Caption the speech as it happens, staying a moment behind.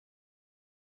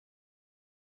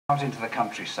Out into the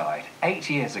countryside. 8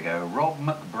 years ago, Rob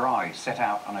McBride set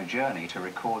out on a journey to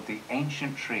record the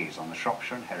ancient trees on the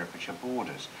Shropshire and Herefordshire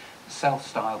borders. The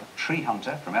self-styled tree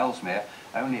hunter from Ellesmere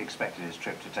only expected his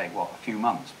trip to take, a few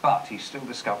months, but he's still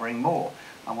discovering more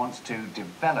and wants to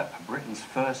develop Britain's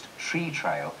first tree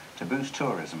trail to boost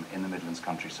tourism in the Midlands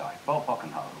countryside. Bob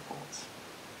Hockenhull reports.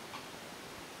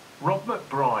 Rob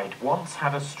McBride once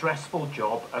had a stressful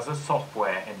job as a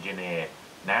software engineer.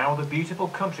 Now the beautiful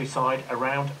countryside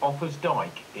around Offas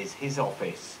Dyke is his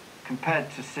office. Compared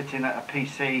to sitting at a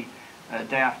PC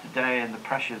day after day and the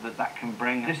pressure that can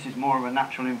bring, this is more of a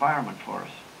natural environment for us.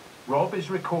 Rob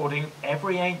is recording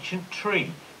every ancient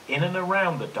tree in and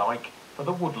around the dyke for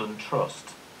the Woodland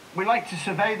Trust. We like to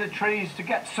survey the trees to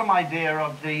get some idea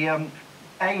of the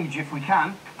age if we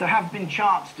can. There have been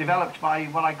charts developed by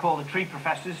what I call the tree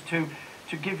professors to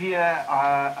give you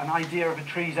an idea of a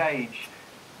tree's age.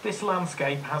 This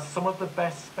landscape has some of the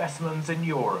best specimens in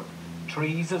Europe,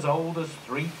 trees as old as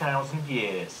 3,000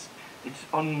 years. It's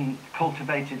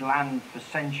uncultivated land for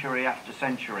century after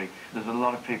century. There's a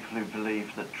lot of people who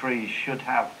believe that trees should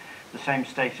have the same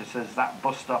status as that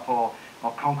bus stop or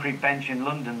concrete bench in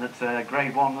London that's a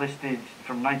Grade 1 listed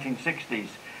from 1960s,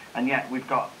 and yet we've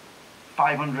got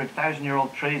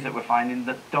 500,000-year-old trees that we're finding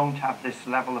that don't have this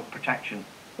level of protection.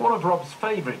 One of Rob's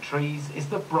favourite trees is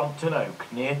the Brompton Oak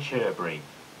near Cherbury.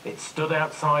 It stood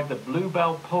outside the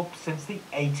Bluebell pub since the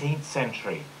 18th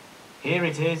century. Here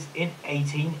it is in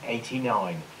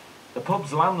 1889. The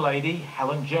pub's landlady,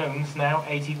 Helen Jones, now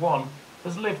 81,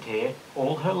 has lived here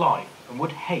all her life and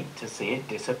would hate to see it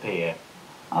disappear.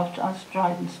 I'll try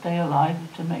and stay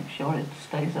alive to make sure it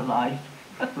stays alive.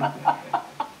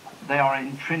 They are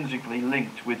intrinsically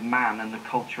linked with man, and the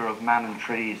culture of man and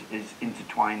trees is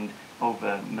intertwined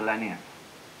over millennia.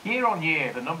 Year on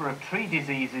year, the number of tree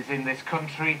diseases in this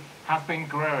country has been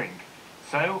growing.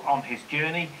 So, on his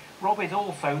journey, Rob is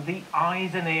also the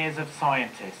eyes and ears of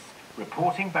scientists,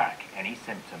 reporting back any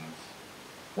symptoms.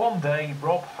 One day,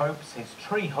 Rob hopes his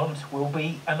tree hunt will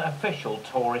be an official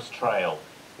tourist trail.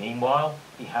 Meanwhile,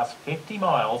 he has 50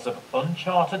 miles of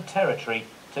uncharted territory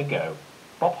to go.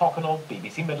 Bob Hockenhull,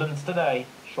 BBC Midlands Today,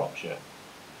 Shropshire.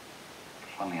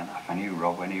 Funnily enough, I knew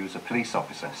Rob when he was a police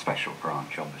officer, special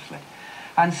branch, obviously.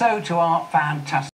 And so to our fantastic